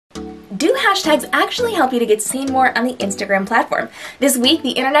Do hashtags actually help you to get seen more on the Instagram platform? This week,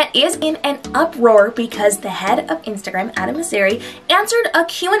 the internet is in an uproar because the head of Instagram, Adam Mosseri, answered a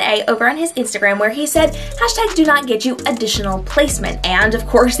Q&A over on his Instagram where he said hashtags do not get you additional placement. And of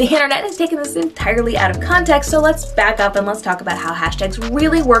course, the internet has taken this entirely out of context, so let's back up and let's talk about how hashtags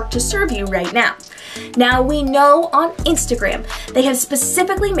really work to serve you right now. Now, we know on Instagram, they have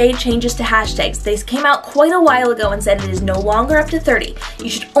specifically made changes to hashtags. They came out quite a while ago and said it is no longer up to 30. You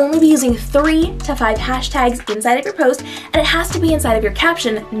should only be using 3 to 5 hashtags inside of your post, and it has to be inside of your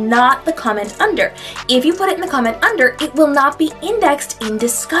caption, not the comment under. If you put it in the comment under, it will not be indexed in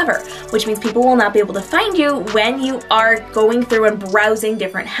Discover, which means people will not be able to find you when you are going through and browsing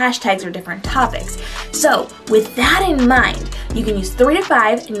different hashtags or different topics. So, with that in mind, you can use 3 to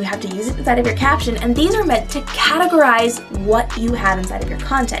 5, and you have to use it inside of your caption, and these are meant to categorize what you have inside of your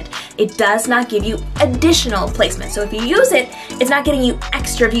content. It does not give you additional placement. So if you use it, it's not getting you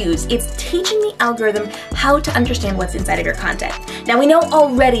extra views. It's teaching the algorithm how to understand what's inside of your content. Now, we know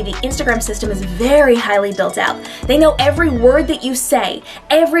already the Instagram system is very highly built out. They know every word that you say,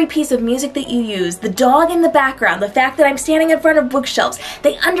 every piece of music that you use, the dog in the background, the fact that I'm standing in front of bookshelves.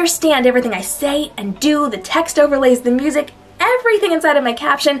 They understand everything I say and do, the text overlays, the music, everything inside of my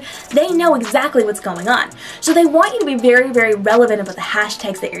caption. They know exactly what's going on. So they want you to be very, very relevant about the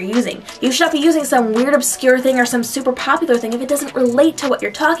hashtags that you're using. You should not be using some weird obscure thing or some super popular thing if it doesn't relate to what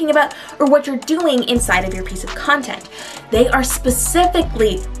you're talking about or what you're doing inside of your piece of content. They are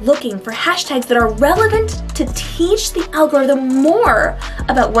specifically looking for hashtags that are relevant to teach the algorithm more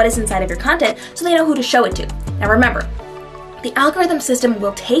about what is inside of your content so they know who to show it to. Now remember, the algorithm system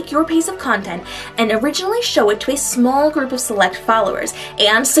will take your piece of content and originally show it to a small group of select followers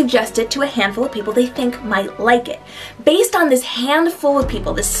and suggest it to a handful of people they think might like it. Based on this handful of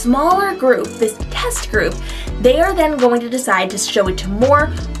people, this smaller group, this test group, they are then going to decide to show it to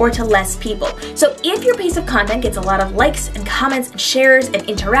more or to less people. So if your piece of content gets a lot of likes and comments and shares and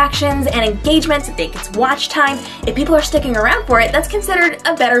interactions and engagements, if it gets watch time, if people are sticking around for it, that's considered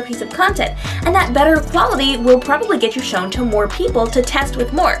a better piece of content. And that better quality will probably get you shown to more people to test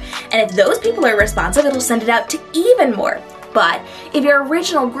with more. And if those people are responsive, it'll send it out to even more. But if your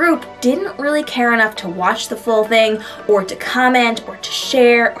original group didn't really care enough to watch the full thing, or to comment, or to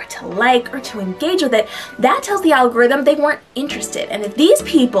share, or to like, or to engage with it, that tells the algorithm they weren't interested. And if these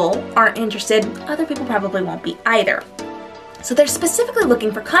people aren't interested, other people probably won't be either. So they're specifically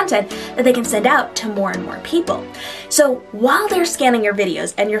looking for content that they can send out to more and more people. So while they're scanning your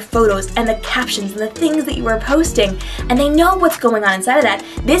videos and your photos and the captions and the things that you are posting, and they know what's going on inside of that,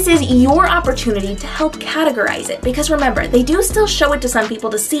 this is your opportunity to help categorize it. Because remember, they do still show it to some people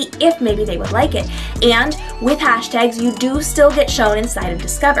to see if maybe they would like it. And with hashtags, you do still get shown inside of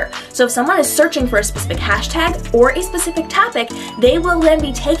Discover. So if someone is searching for a specific hashtag or a specific topic, they will then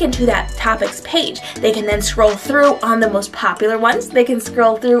be taken to that topic's page. They can then scroll through on the most popular ones, they can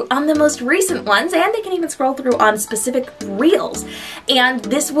scroll through on the most recent ones, and they can even scroll through on specific reels. And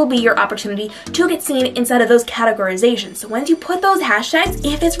this will be your opportunity to get seen inside of those categorizations. So once you put those hashtags,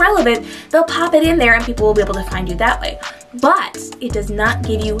 if it's relevant, they'll pop it in there and people will be able to find you that way. But it does not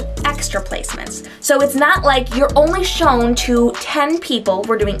give you extra placements. So it's not like you're only shown to 10 people.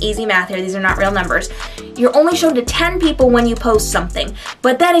 We're doing easy math here, these are not real numbers. You're only shown to 10 people when you post something.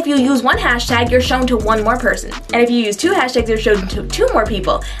 But then if you use one hashtag, you're shown to 1 more person. And if you use 2 hashtags, you're shown to 2 more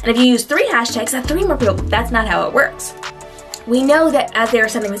people. And if you use 3 hashtags, that's 3 more people. That's not how it works. We know that as they are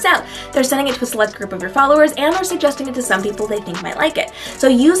sending this out, they're sending it to a select group of your followers and they're suggesting it to some people they think might like it. So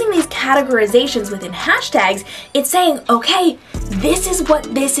using these categorizations within hashtags, it's saying, okay, this is what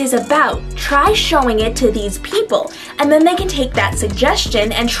this is about. Try showing it to these people. And then they can take that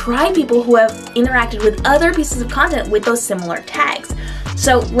suggestion and try people who have interacted with other pieces of content with those similar tags.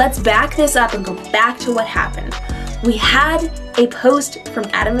 So let's back this up and go back to what happened. We had a post from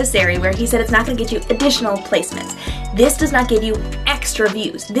Adam Mosseri where he said it's not going to get you additional placements. This does not give you extra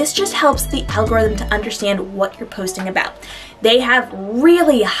views. This just helps the algorithm to understand what you're posting about. They have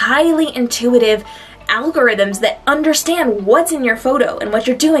really highly intuitive algorithms that understand what's in your photo and what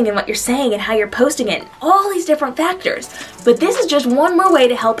you're doing and what you're saying and how you're posting it, all these different factors. But this is just one more way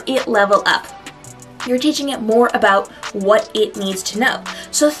to help it level up. You're teaching it more about what it needs to know.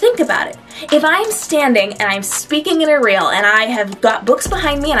 So think about it. If I'm standing and I'm speaking in a reel and I have got books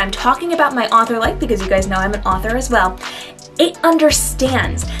behind me and I'm talking about my author life, because you guys know I'm an author as well, It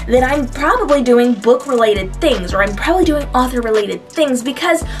understands that I'm probably doing book-related things, or I'm probably doing author-related things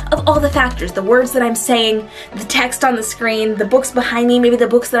because of all the factors, the words that I'm saying, the text on the screen, the books behind me, maybe the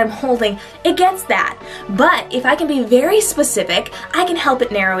books that I'm holding. It gets that. But if I can be very specific, I can help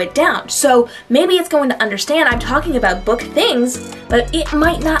it narrow it down. So maybe it's going to understand I'm talking about book things, but it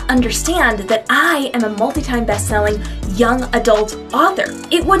might not understand that I am a multi-time best-selling young adult author.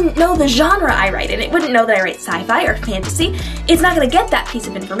 It wouldn't know the genre I write in. It wouldn't know that I write sci-fi or fantasy. It's not going to get that piece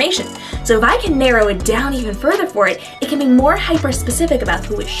of information. So if I can narrow it down even further for it, it can be more hyper-specific about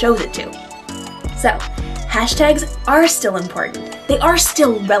who it shows it to. So, hashtags are still important. They are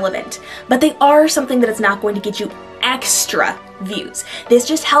still relevant, but they are something that is not going to get you extra views. This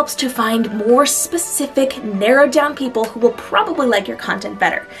just helps to find more specific, narrowed down people who will probably like your content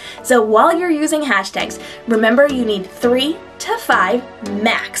better. So while you're using hashtags, remember you need 3 to 5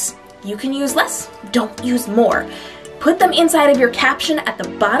 max. You can use less, don't use more. Put them inside of your caption at the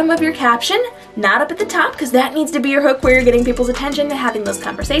bottom of your caption, not up at the top, because that needs to be your hook where you're getting people's attention to having those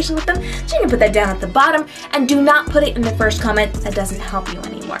conversations with them. So you can put that down at the bottom, and do not put it in the first comment. That doesn't help you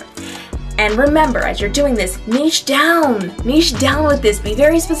anymore. And remember, as you're doing this, niche down with this. Be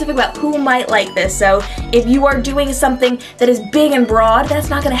very specific about who might like this. So if you are doing something that is big and broad, that's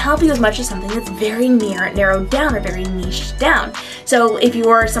not going to help you as much as something that's very narrowed down or very niched down. So if you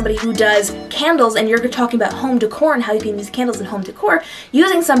are somebody who does candles and you're talking about home decor and how you can use candles in home decor,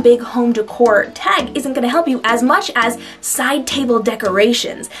 using some big home decor tag isn't going to help you as much as side table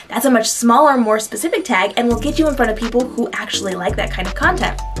decorations. That's a much smaller, more specific tag and will get you in front of people who actually like that kind of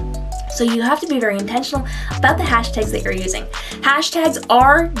content. So you have to be very intentional about the hashtags that you're using. Hashtags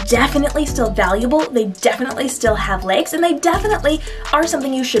are definitely still valuable, they definitely still have legs, and they definitely are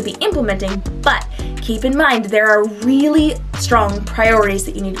something you should be implementing, but keep in mind there are really strong priorities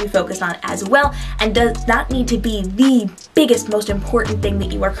that you need to be focused on as well, and does not need to be the biggest, most important thing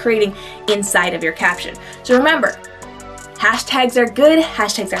that you are creating inside of your caption. So remember, hashtags are good,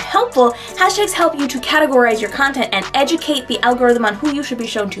 hashtags are helpful, hashtags help you to categorize your content and educate the algorithm on who you should be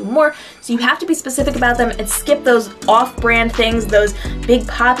shown to more, so you have to be specific about them and skip those off-brand things, those big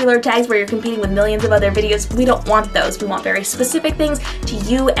popular tags where you're competing with millions of other videos. We don't want those. We want very specific things to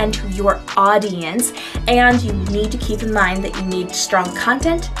you and to your audience, and you need to keep in mind that you need strong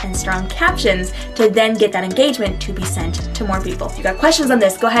content and strong captions to then get that engagement to be sent to more people. If you got questions on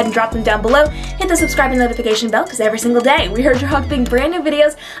this, go ahead and drop them down below. Hit the subscribe and notification bell, because every single day we are dropping brand new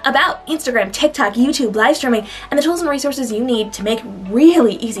videos about Instagram, TikTok, YouTube, live streaming, and the tools and resources you need to make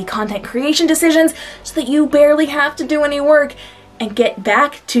really easy content creation decisions so that you barely have to do any work and get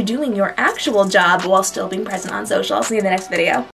back to doing your actual job while still being present on social. I'll see you in the next video.